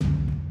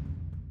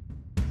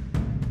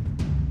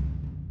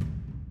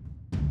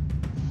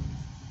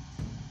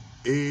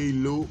Hey,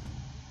 look,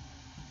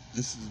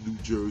 this is New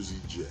Jersey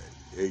J,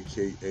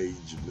 aka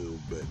Jamil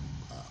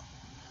Bettenpop,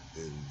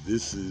 and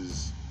this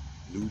is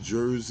New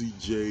Jersey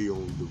J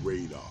on the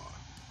Radar.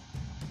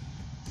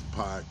 It's a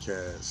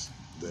podcast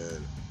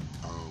that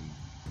I'm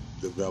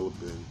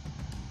developing,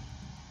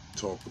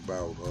 talk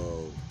about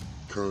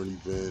current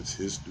events,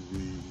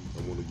 history.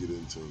 I want to get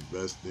into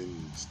investing,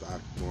 stock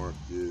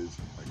markets.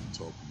 I can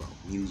talk about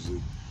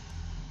music.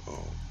 Um,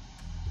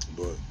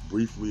 but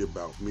briefly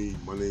about me,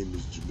 my name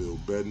is Jamil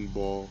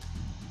Bedenball.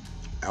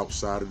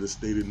 Outside of the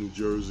state of New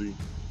Jersey,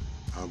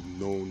 I'm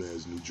known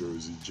as New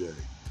Jersey J.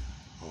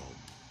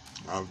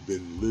 I've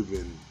been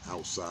living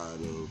outside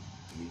of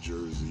New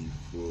Jersey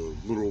for a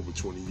little over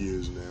 20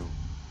 years now.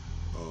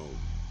 Um,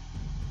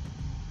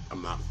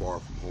 I'm not far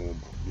from home.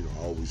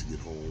 I always get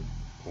home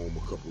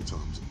a couple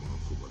times a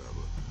month or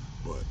whatever.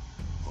 But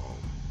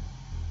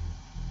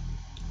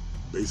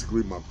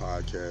basically, my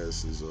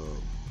podcast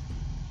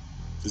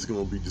is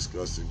going to be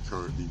discussing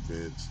current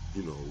events.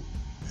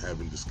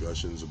 Having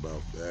discussions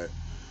about that.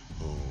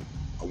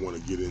 I want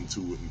to get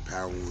into it,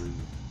 empowering,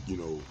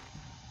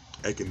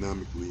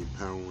 economically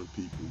empowering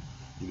people.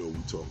 We're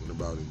talking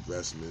about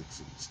investments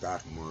and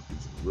stock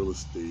markets and real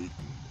estate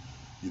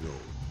and,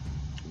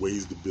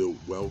 ways to build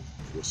wealth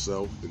for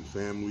self and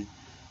family,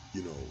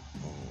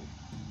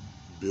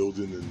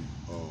 building an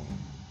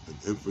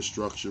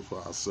infrastructure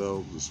for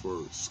ourselves as far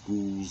as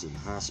schools and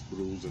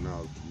hospitals in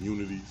our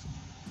communities.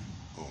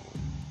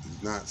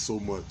 It's not so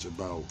much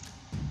about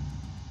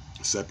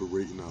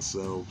separating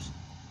ourselves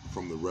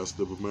from the rest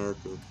of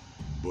America,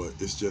 but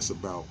it's just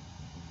about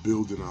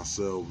building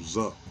ourselves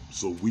up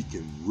so we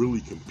can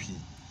really compete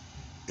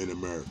in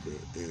America.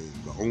 And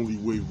the only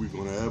way we're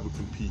going to ever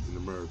compete in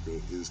America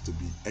is to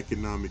be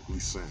economically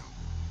sound.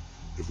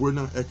 If we're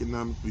not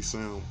economically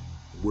sound,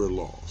 we're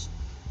lost.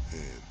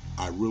 And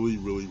I really,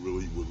 really,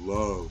 really would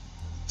love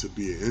to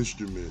be an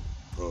instrument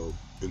of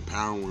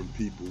empowering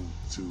people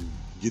to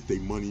get their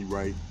money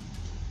right,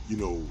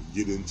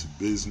 get into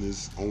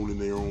business, owning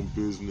their own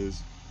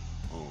business,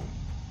 um,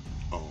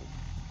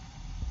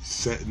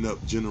 setting up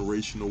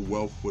generational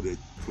wealth for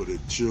their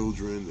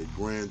children, their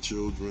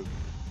grandchildren,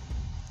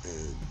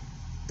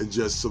 and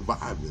just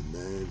surviving,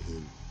 man.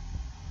 And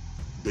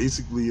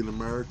basically in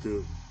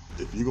America,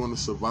 if you're going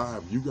to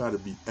survive, you got to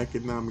be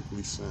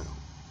economically sound.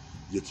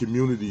 Your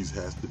communities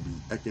has to be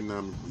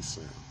economically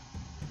sound.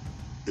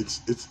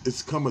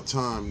 It's come a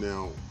time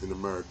now in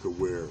America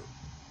where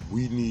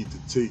we need to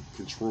take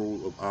control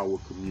of our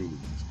communities.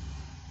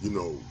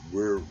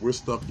 We're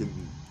stuck in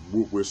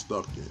what we're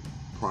stuck in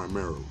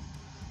primarily.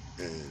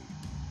 And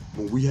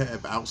when we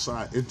have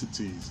outside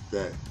entities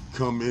that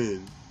come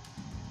in,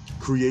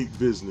 create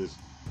business,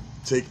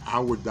 take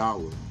our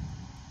dollar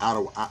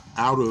out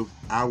of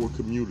our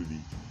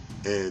community,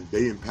 and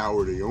they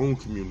empower their own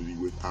community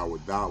with our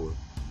dollar,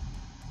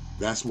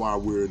 that's why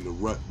we're in the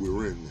rut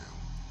we're in now.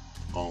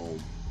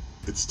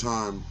 It's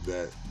time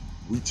that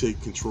we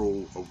take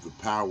control of the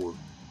power,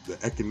 the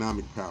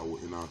economic power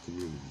in our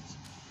communities.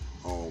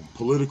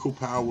 Political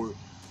power,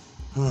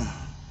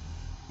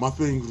 my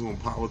things on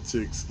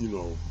politics,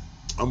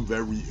 I'm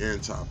very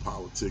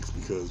anti-politics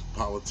because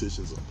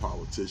politicians are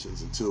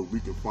politicians until we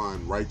can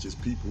find righteous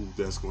people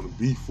that's going to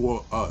be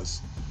for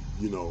us,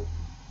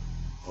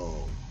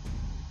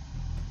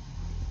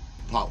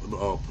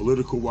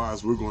 political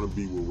wise, we're going to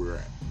be where we're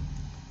at.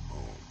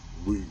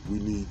 We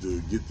need to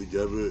get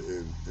together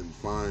and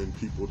find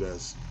people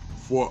that's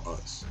for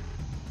us.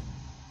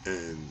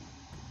 And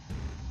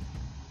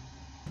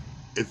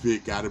if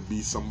it got to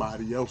be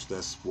somebody else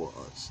that's for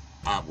us,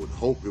 I would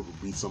hope it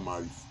would be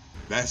somebody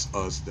that's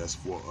us, that's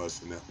for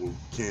us, and that will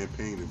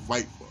campaign and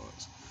fight for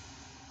us.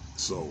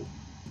 So,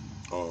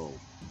 I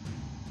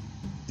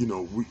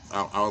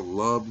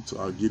love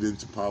to get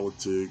into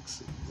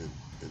politics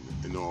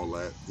and all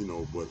that,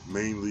 but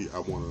mainly I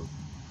want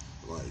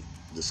to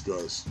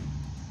discuss,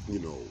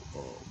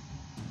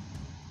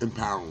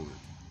 empowering,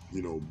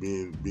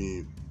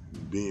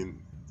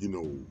 being,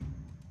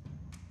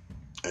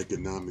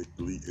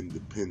 economically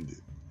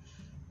independent,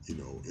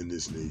 in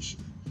this nation.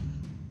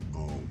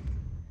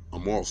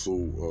 I'm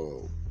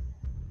also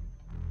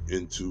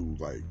into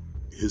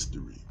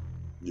history,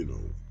 you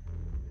know,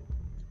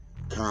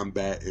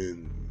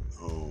 combating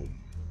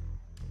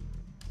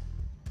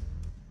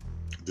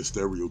the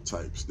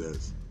stereotypes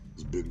that's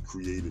been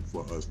created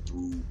for us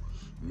through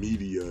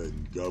media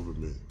and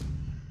government,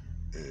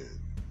 and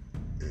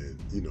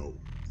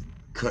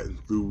cutting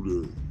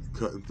through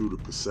the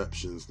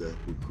perceptions that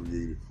were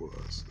created for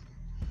us,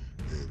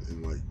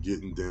 and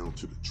getting down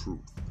to the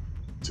truth,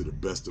 to the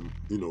best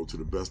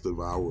of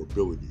our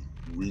ability,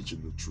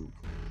 reaching the truth.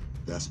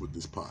 That's what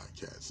this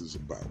podcast is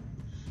about.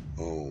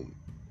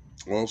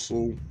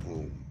 Also,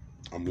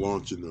 I'm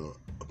launching a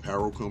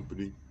apparel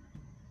company.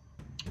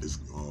 It's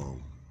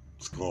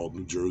called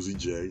New Jersey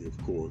J, of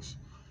course.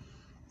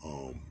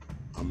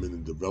 I'm in the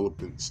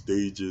development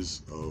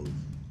stages of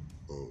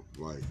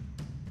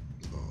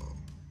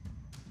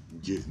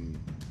getting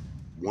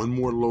one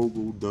more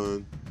logo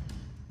done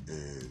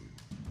and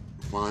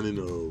finding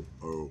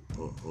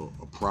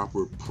a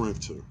proper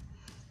printer.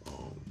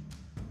 Um,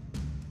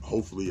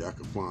 Hopefully, I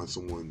can find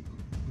someone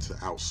to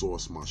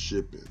outsource my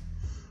shipping.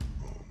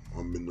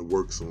 I'm in the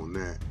works on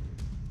that.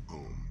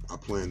 I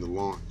plan to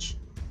launch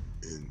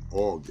in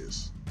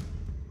August.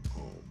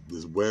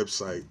 This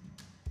website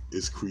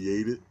is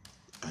created.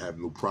 I have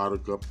no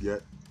product up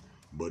yet,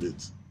 but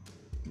it's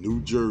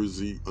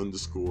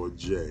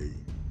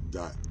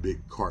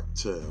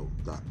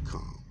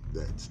NewJersey_J.BigCartel.com.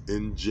 That's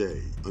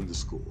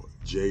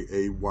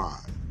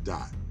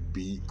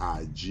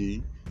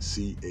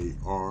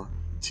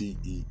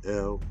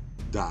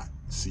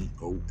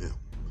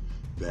NJ_BigCartel.com.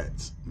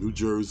 That's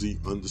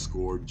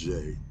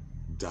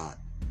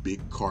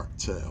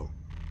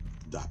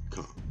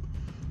NewJersey_J.BigCartel.com.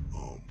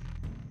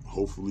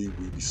 Hopefully,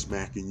 we'll be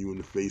smacking you in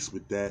the face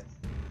with that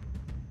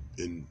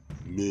in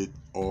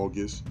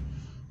mid-August.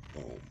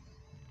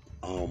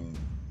 I'm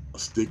a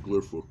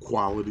stickler for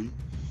quality.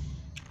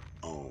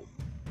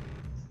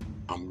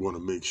 I'm going to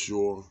make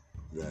sure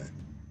that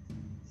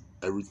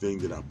everything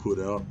that I put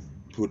up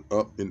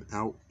and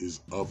out is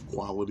of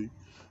quality.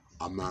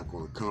 I'm not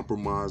going to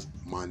compromise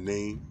my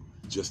name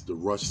just to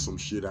rush some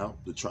shit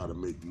out to try to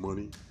make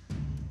money.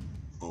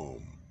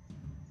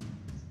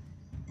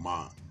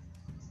 My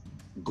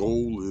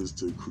goal is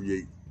to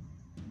create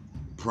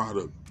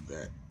product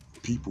that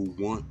people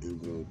want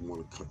and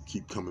want to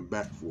keep coming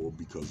back for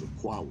because of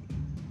quality.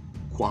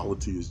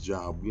 Quality is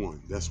job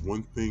one. That's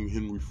one thing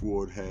Henry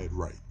Ford had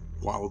right.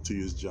 Quality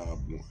is job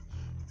one.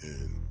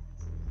 And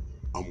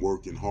I'm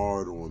working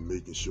hard on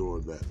making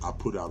sure that I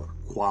put out a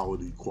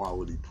quality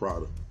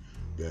product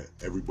that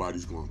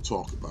everybody's going to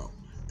talk about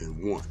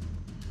and want.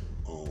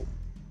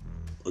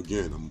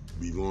 Again, I'm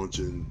be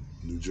launching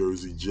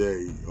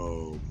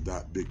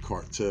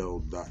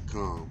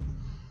NewJerseyJ.BigCartel.com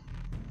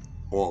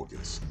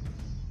August.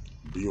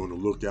 Be on the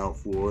lookout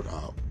for it.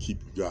 I'll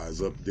keep you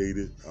guys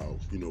updated. I'll,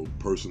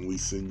 personally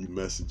send you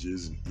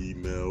messages and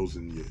emails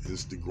and your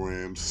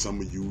Instagrams.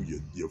 Some of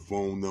you, your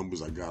phone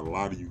numbers. I got a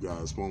lot of you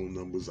guys' phone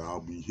numbers.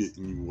 I'll be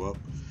hitting you up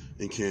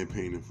and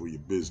campaigning for your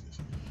business.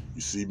 You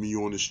see me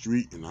on the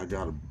street and I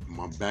got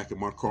my back of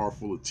my car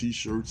full of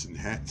t-shirts and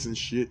hats and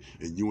shit,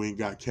 and you ain't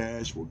got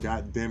cash. Well,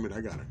 God damn it,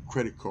 I got a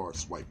credit card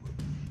swiper,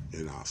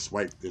 and I'll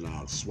swipe and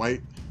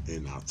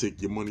I'll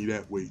take your money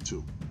that way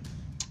too.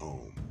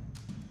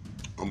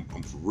 I'm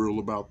for real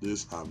about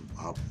this.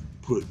 I've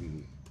put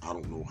in, I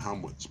don't know how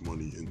much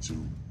money into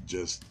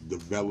just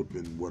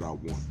developing what I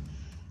want.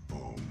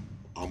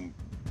 I'm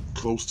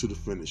close to the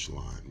finish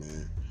line,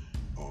 man.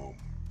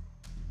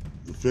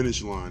 The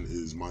finish line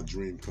is my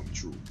dream come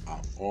true.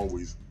 I've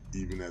always,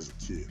 even as a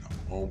kid, I've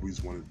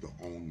always wanted to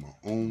own my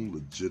own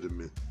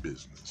legitimate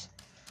business.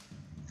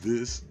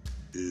 This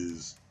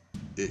is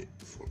it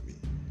for me.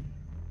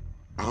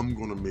 I'm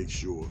gonna make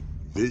sure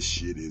this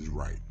shit is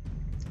right.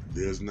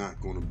 There's not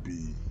going to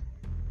be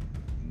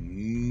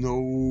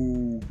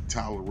no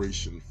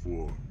toleration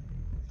for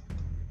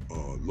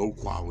low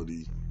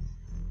quality.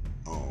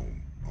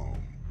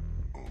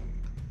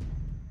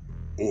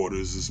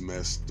 Orders is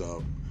messed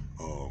up,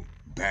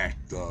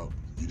 backed up.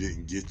 You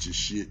didn't get your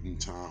shit in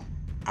time.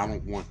 I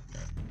don't want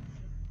that.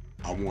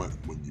 I want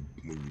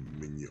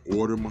when you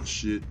order my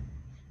shit,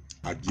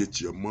 I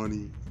get your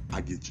money. I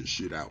get your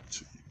shit out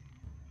to you.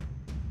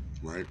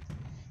 Right?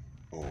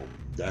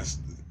 That's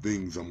the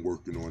things I'm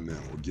working on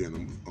now. Again,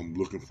 I'm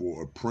looking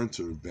for a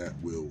printer that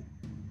will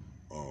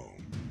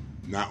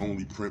not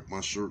only print my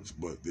shirts,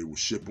 but they will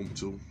ship them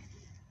too.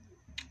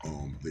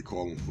 They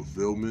call them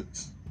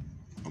fulfillments.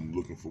 I'm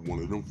looking for one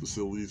of them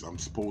facilities. I'm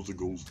supposed to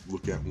go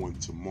look at one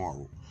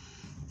tomorrow.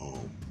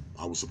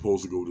 I was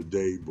supposed to go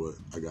today, but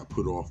I got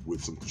put off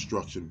with some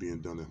construction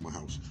being done at my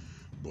house.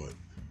 But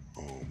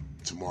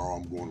tomorrow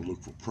I'm going to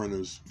look for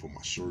printers for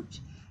my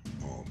shirts.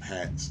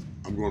 Hats.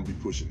 I'm going to be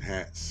pushing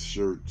hats,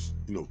 shirts,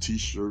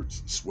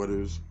 t-shirts,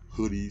 sweaters,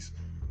 hoodies,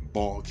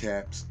 ball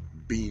caps,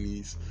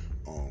 beanies,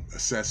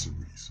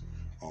 accessories.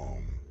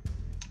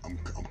 I'm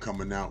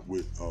coming out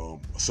with a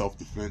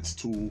self-defense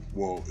tool.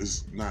 Well,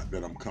 it's not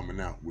that I'm coming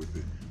out with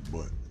it,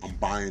 but I'm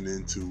buying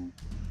into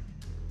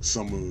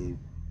some of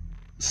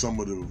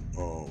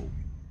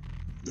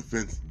the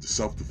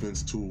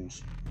self-defense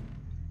tools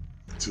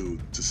to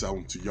sell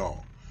them to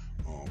y'all.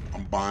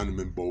 I'm buying them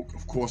in bulk.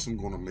 Of course, I'm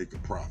going to make a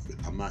profit.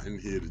 I'm not in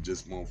here to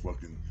just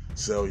motherfucking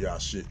sell y'all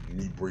shit and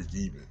me break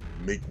even.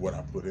 Make what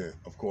I put in.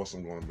 Of course,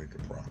 I'm going to make a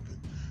profit.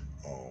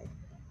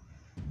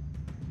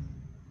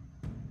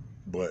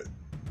 But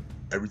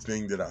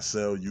everything that I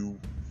sell you,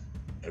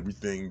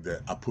 everything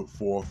that I put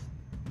forth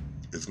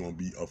is going to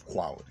be of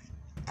quality.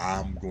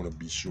 I'm going to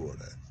be sure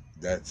that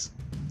that's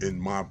in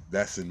my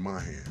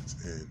hands,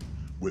 and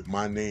with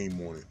my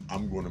name on it,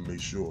 I'm going to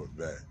make sure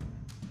that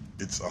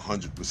it's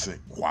 100%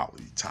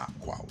 quality, top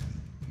quality,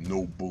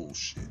 no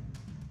bullshit.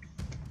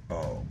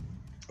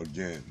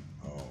 Again,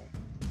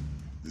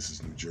 this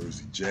is New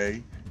Jersey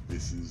J.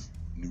 This is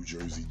New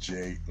Jersey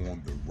J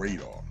on the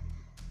radar.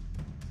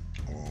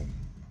 I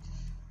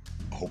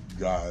hope you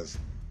guys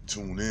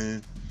tune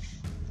in.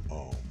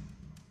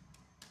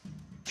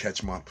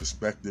 Catch my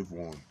perspective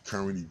on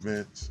current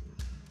events.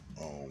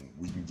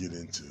 We can get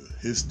into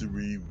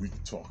history. We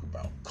can talk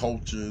about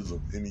cultures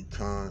of any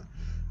kind.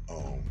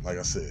 Like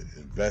I said,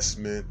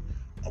 investment.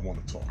 I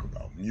want to talk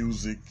about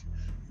music.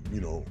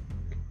 You know,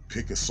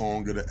 pick a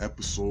song of the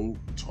episode,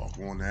 talk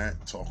on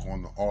that, talk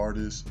on the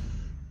artist.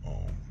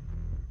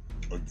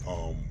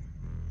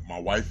 My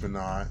wife and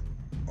I,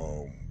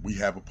 we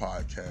have a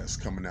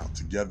podcast coming out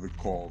together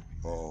called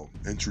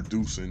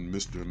Introducing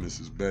Mr. and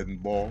Mrs.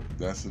 Bedenbaugh.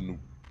 That's in the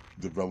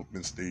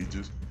development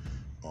stages.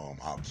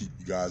 I'll keep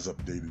you guys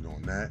updated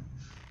on that.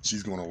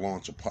 She's going to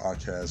launch a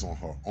podcast on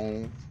her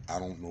own. I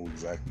don't know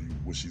exactly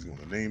what she's going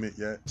to name it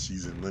yet.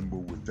 She's in limbo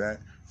with that,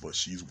 but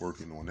she's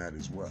working on that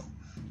as well.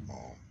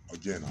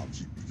 Again, I'll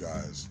keep you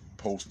guys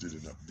posted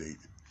and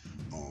updated.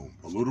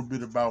 A little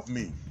bit about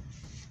me.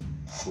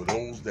 For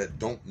those that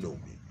don't know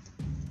me,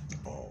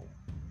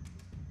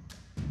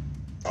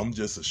 I'm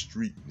just a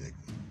street nigga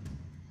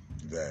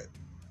that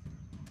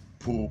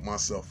pulled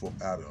myself up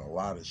out of a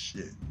lot of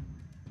shit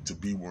to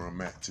be where I'm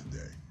at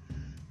today.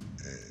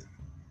 And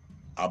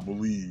I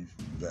believe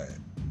that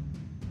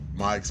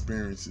my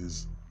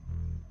experiences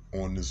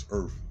on this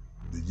earth,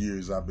 the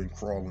years I've been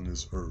crawling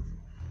this earth,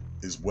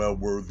 is well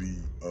worthy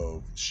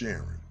of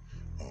sharing,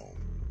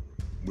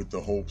 with the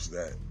hopes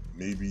that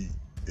maybe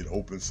it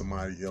opens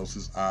somebody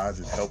else's eyes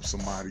and helps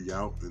somebody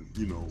out and,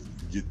 you know,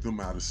 get them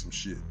out of some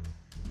shit.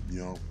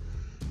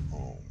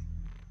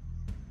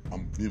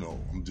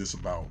 I'm just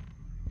about,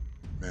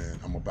 man,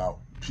 I'm about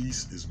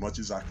peace as much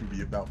as I can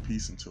be about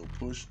peace until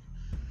pushed.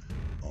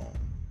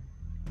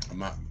 I'm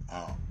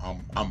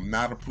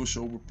not a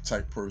pushover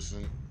type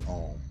person.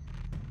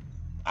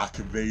 I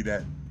convey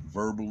that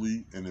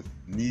verbally and if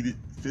needed,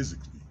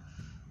 physically.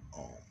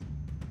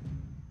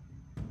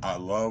 I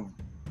love,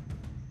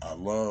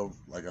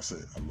 like I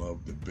said, I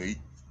love debate.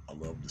 I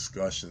love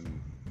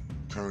discussion,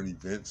 current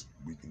events.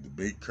 We can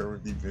debate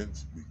current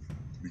events. We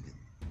can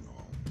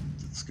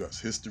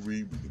discuss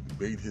history. We can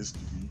debate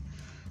history.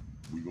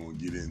 We're going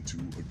to get into,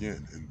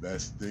 again,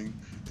 investing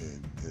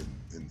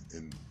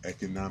and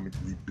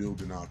economically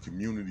building our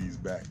communities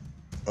back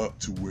up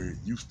to where it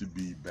used to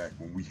be back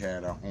when we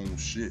had our own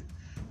shit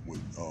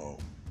with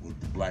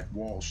the Black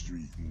Wall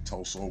Street in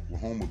Tulsa,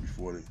 Oklahoma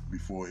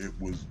before it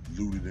was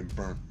looted and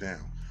burnt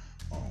down.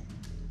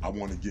 I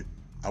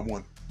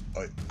want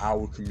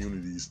our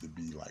communities to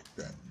be like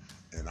that.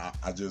 And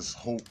I just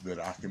hope that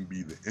I can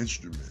be the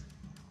instrument,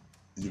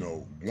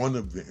 one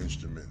of the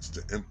instruments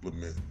to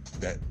implement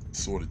that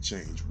sort of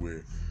change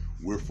where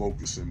we're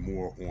focusing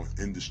more on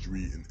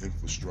industry and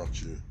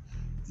infrastructure,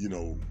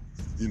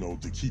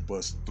 to keep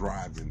us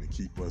thriving, to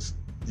keep us,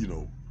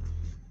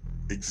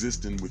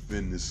 existing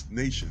within this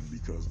nation.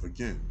 Because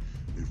again,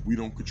 if we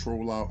don't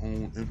control our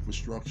own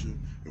infrastructure,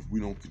 if we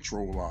don't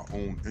control our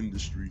own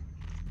industry,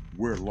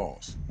 we're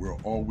lost. We'll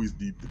always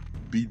be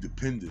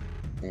dependent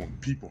on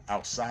people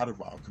outside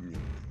of our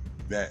community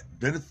that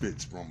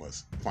benefits from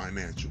us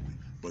financially,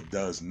 but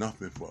does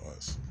nothing for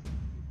us,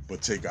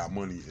 but take our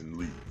money and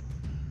leave.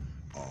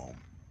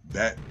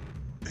 That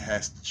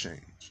has to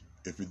change.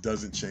 If it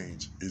doesn't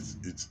change,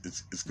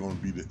 it's going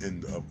to be the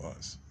end of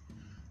us.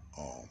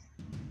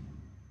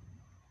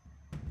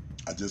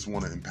 I just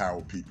want to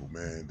empower people,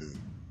 man, to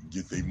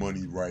get their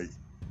money right,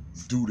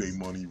 do their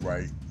money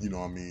right,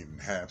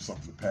 and have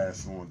something to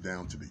pass on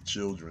down to their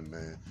children,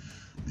 man.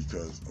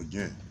 Because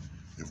again,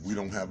 if we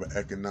don't have an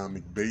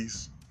economic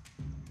base,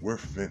 we're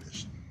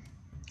finished.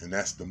 And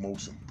that's the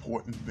most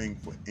important thing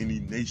for any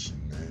nation,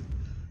 man,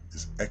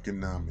 is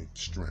economic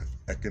strength,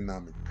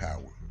 economic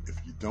power. If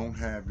you don't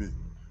have it,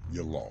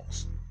 you're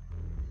lost.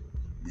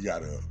 We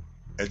got to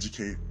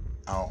educate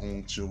our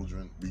own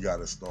children. We got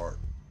to start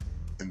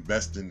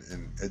investing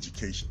in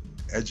education,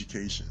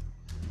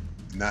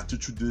 not the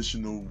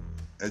traditional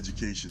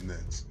education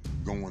that's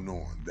going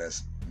on,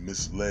 that's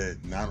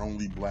misled not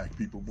only black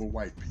people, but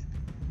white people.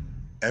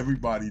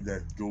 Everybody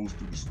that goes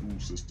through the school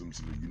systems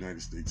in the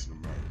United States of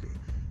America,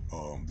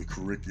 the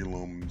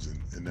curriculums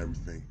and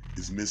everything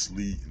is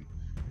misleading,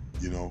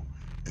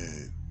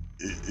 and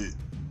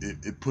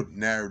it put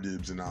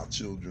narratives in our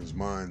children's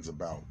minds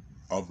about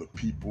other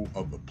people,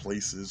 other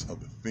places,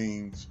 other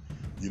things,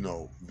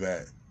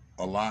 that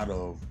a lot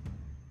of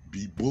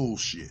be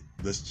bullshit.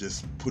 Let's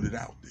just put it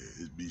out there.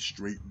 It'd be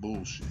straight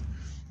bullshit.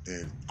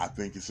 And I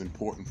think it's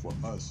important for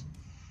us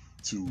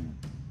to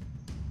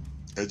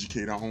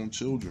educate our own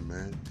children,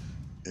 man,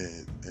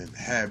 and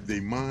have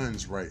their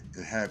minds right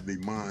and have their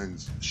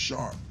minds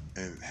sharp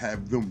and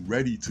have them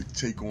ready to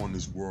take on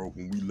this world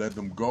when we let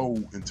them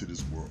go into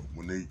this world.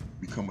 When they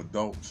become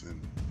adults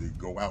and they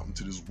go out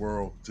into this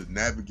world to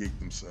navigate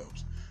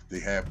themselves, they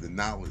have the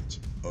knowledge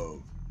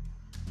of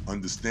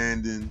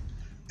understanding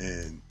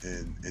and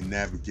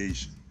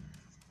navigation.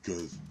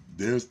 Because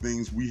there's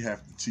things we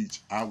have to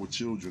teach our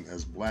children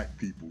as black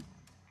people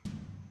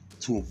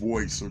to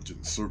avoid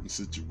certain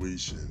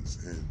situations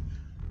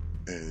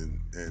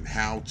and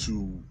how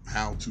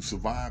to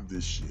survive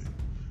this shit,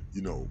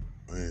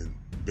 and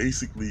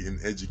basically in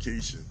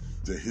education,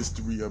 the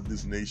history of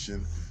this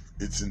nation,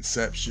 its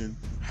inception,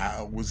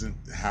 how it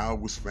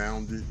was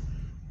founded,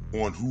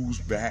 on whose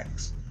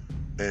backs,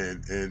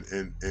 and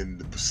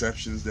the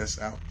perceptions that's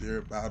out there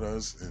about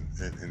us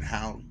and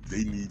how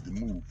they need to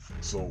move.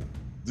 So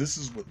this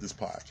is what this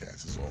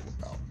podcast is all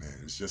about, man.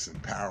 It's just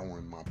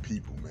empowering my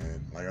people,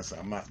 man. Like I said,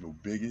 I'm not no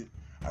bigot.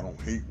 I don't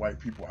hate white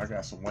people. I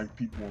got some white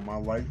people in my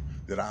life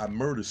that I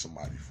murdered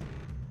somebody for.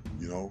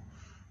 You know,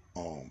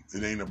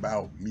 it ain't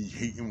about me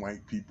hating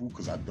white people,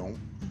 because I don't.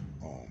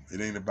 It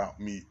ain't about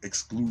me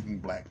excluding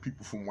black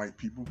people from white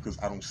people, because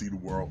I don't see the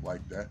world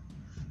like that.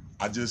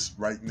 I just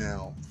right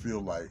now feel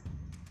like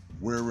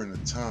we're in a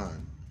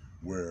time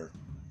where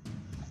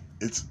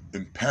it's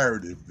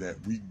imperative that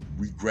we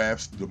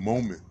grasp the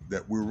moment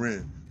that we're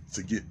in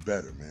to get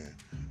better, man.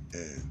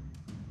 And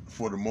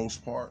for the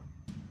most part,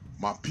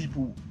 my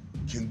people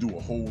can do a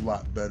whole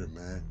lot better,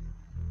 man.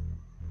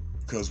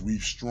 Because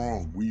we've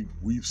strong,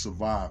 we've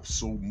survived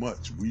so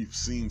much, we've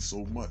seen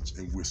so much,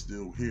 and we're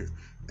still here.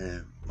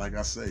 And like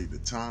I say, the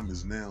time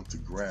is now to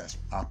grasp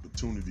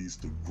opportunities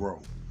to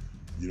grow.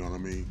 You know what I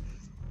mean?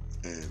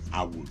 And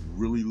I would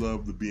really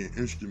love to be an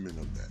instrument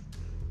of that.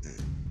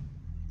 And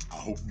I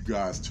hope you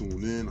guys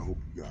tune in. I hope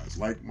you guys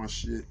like my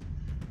shit.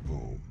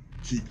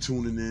 Keep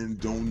tuning in,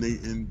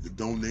 donating. The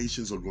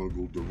donations are going to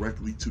go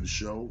directly to the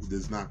show.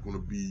 There's not going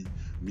to be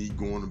me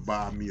going to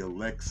buy me a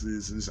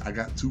Lexus. I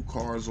got 2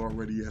 cars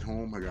already at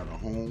home. I got a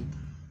home.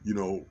 You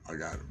know, I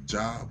got a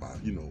job.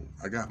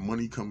 I got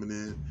money coming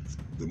in.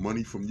 The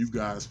money from you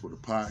guys for the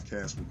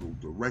podcast will go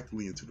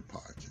directly into the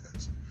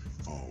podcast.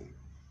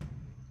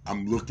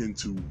 I'm looking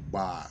to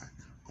buy,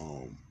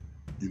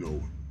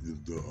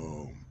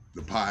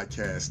 the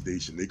podcast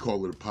station. They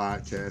call it a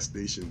podcast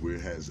station, where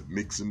it has a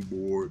mixing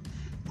board,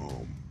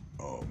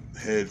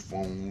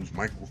 headphones,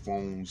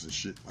 microphones, and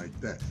shit like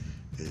that.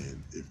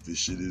 And if this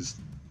shit is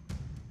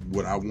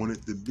what I want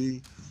it to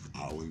be,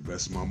 I'll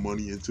invest my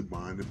money into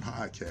buying the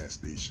podcast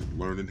station,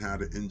 learning how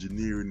to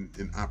engineer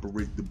and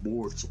operate the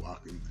board so I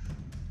can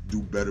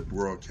do better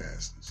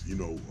broadcasters,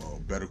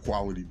 better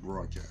quality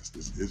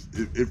broadcasters.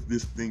 If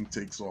this thing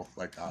takes off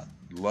like I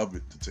love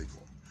it to take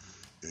off.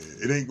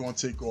 It ain't gonna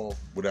take off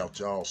without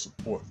y'all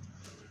support.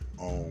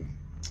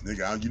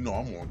 Nigga, I'm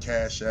on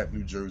Cash App,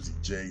 New Jersey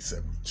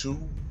J72.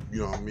 You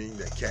know what I mean?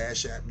 That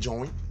Cash App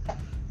joint.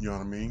 You know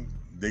what I mean?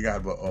 They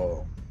got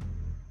a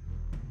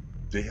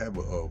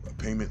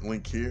payment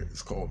link here.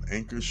 It's called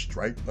Anchor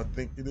Stripe, I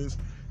think it is.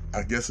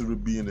 I guess it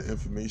would be in the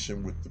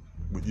information with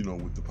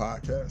the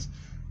podcast.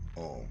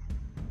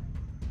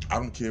 I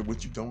don't care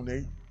what you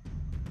donate.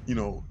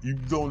 You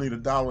donate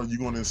 $1, you're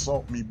gonna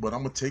insult me, but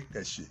I'm gonna take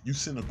that shit. You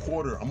send a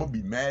quarter, I'm gonna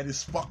be mad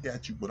as fuck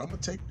at you, but I'm gonna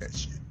take that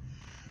shit.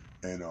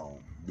 And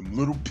the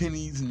little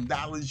pennies and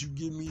dollars you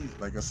give me,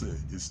 like I said,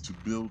 is to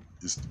build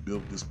this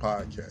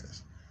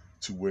podcast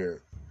to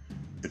where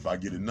if I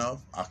get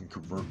enough, I can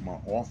convert my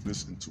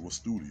office into a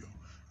studio.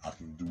 I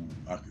can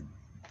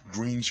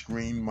green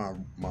screen my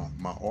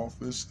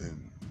office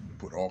and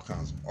put all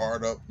kinds of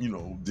art up,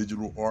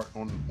 digital art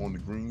on the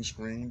green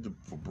screen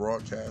for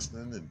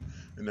broadcasting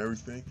and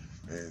everything.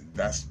 And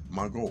that's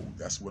my goal.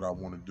 That's what I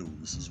want to do.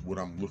 This is what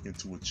I'm looking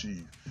to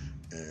achieve.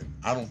 And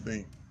I don't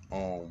think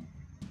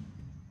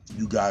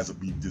you guys will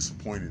be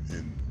disappointed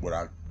in what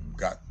I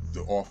got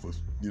to offer,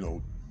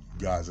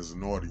 guys as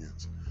an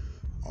audience.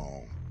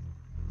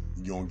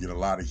 You're going to get a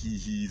lot of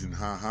hee-hees and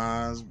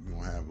ha-has. We're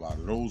going to have a lot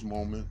of those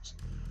moments.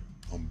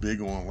 I'm big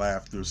on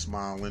laughter,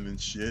 smiling and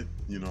shit,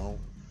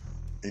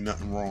 Ain't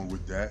nothing wrong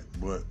with that.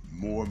 But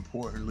more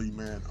importantly,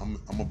 man,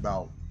 I'm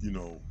about,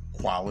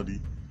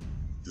 quality,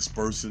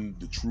 dispersing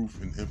the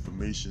truth and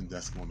information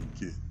that's going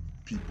to get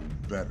people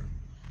better.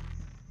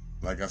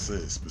 Like I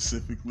said,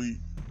 specifically,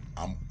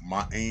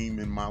 my aim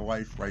in my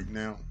life right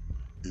now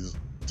is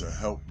to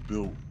help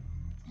build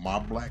my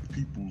black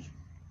people's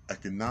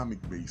economic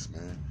base,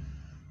 man.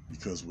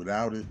 Because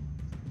without it,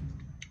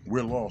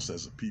 we're lost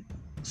as a people.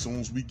 As soon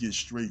as we get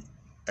straight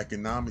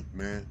economic,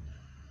 man,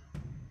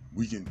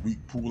 we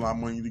pool our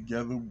money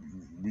together.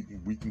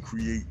 We can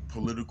create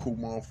political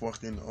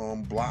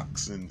motherfucking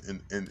blocks and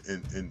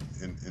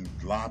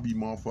lobby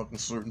motherfucking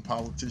certain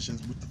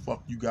politicians. What the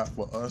fuck you got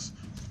for us?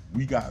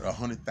 We got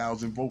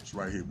 100,000 votes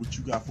right here. What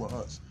you got for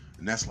us?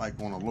 And that's like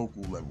on a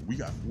local level. We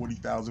got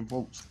 40,000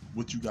 votes.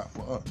 What you got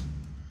for us?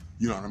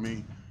 You know what I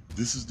mean?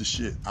 This is the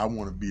shit I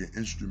want to be an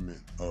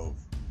instrument of,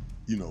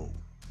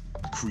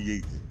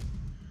 creating.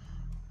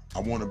 I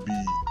want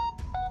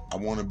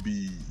to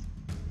be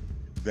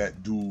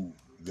that dude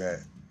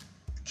that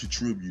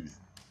contributed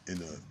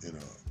in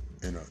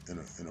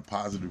a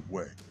positive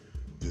way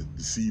to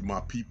see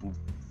my people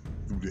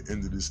through the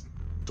end of this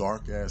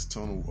dark ass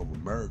tunnel of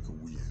America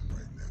we in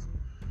right now.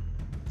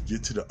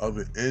 Get to the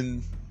other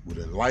end where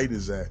the light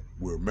is at,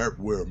 where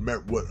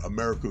what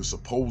America is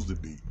supposed to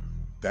be.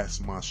 That's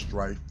my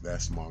strife.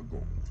 That's my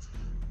goal.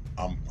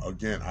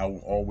 I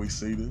will always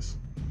say this.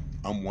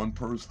 I'm one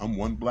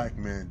black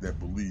man that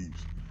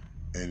believes,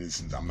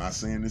 and I'm not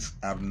saying this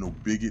out of no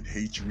bigot,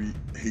 hatred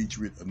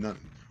or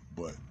nothing,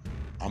 but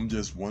I'm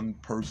just one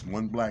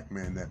black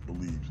man that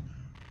believes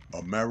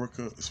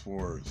America, as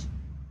far as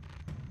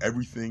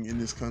everything in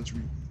this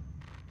country,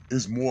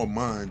 is more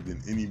mine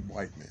than any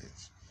white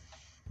man's.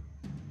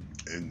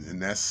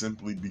 and that's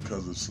simply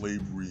because of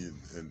slavery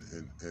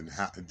and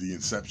how, the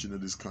inception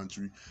of this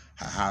country,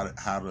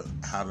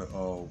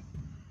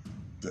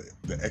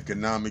 the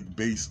economic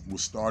base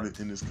was started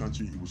in this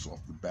country. It was off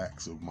the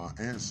backs of my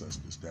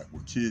ancestors that were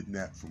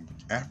kidnapped from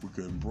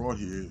Africa and brought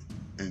here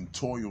and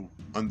toiled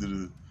under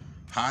the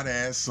hot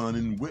ass sun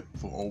and whipped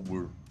for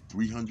over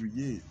 300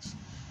 years.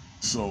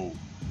 So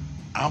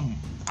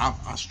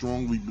I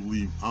strongly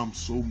believe I'm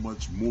so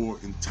much more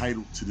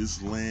entitled to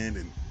this land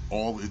and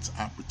all its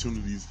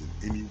opportunities than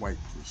any white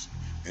person.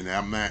 And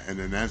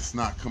then that's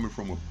not coming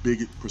from a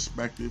bigot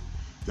perspective.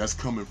 That's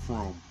coming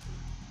from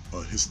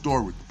a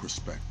historic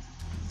perspective.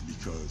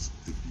 Because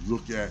if you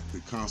look at the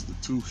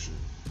Constitution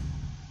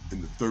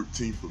in the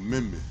 13th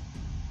Amendment,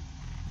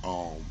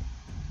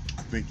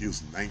 I think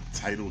it's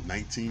Title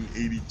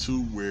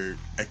 1982, where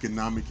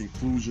economic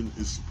inclusion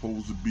is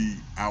supposed to be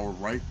our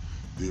right.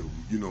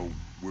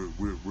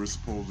 We're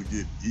supposed to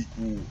get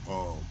equal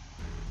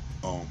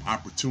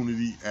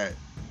opportunity at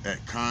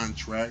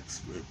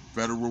contracts at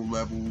federal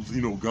levels,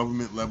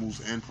 government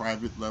levels and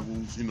private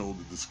levels. The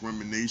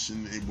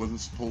discrimination, it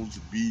wasn't supposed to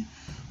be,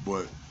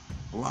 but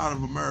a lot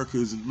of America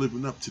isn't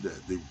living up to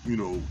that. They,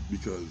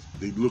 because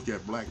they look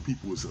at black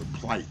people as a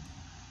plight,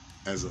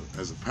 as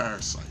a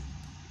parasite,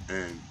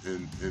 and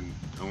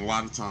a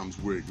lot of times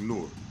we're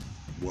ignored.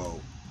 Well,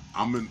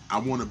 I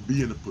want to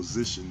be in a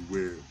position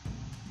where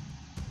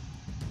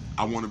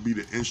I want to be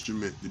the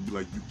instrument to be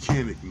like, you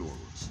can't ignore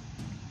us.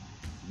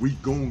 We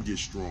gonna get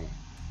strong.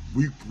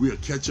 We'll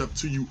catch up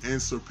to you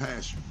and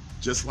surpass you.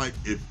 Just like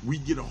if we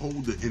get a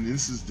hold of, and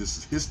this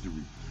is history.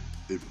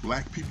 If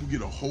black people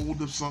get a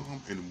hold of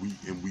something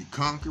and we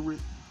conquer it,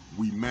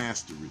 we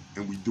master it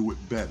and we do it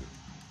better.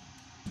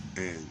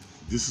 And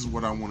this is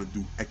what I want to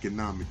do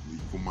economically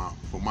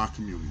for my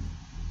community.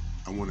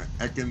 I want to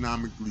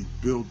economically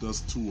build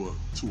us to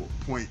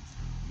a point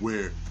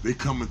where they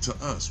coming to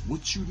us.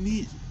 What you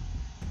need?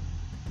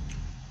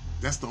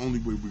 That's the only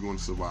way we're going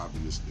to survive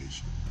in this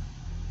nation.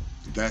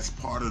 That's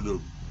part of the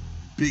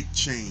big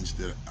change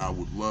that I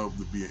would love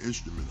to be an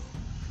instrument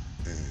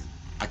of. And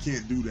I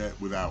can't do that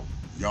without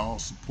y'all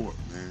support,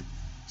 man.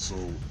 So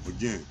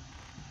again,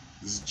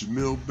 this is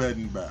Jamil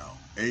Bedenbaugh,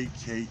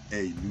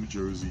 aka New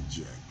Jersey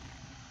J.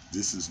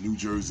 This is New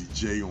Jersey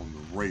J on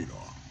the radar.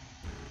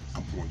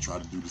 I'm going to try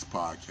to do this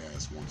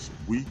podcast once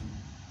a week.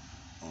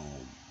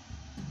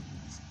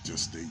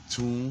 Just stay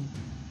tuned.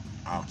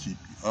 I'll keep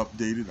you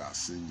updated. I'll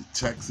send you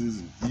texts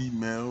and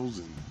emails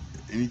and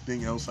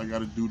anything else I got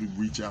to do to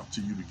reach out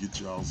to you to get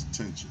y'all's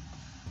attention.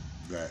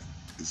 That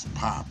is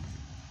popping.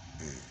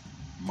 And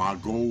my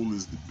goal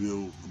is to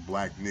build a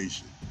black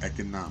nation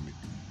economically.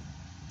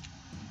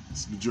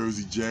 It's New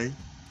Jersey J.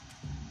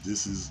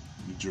 This is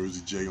New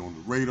Jersey J on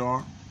the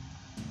radar.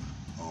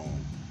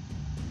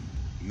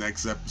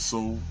 Next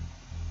episode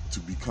to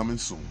be coming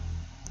soon.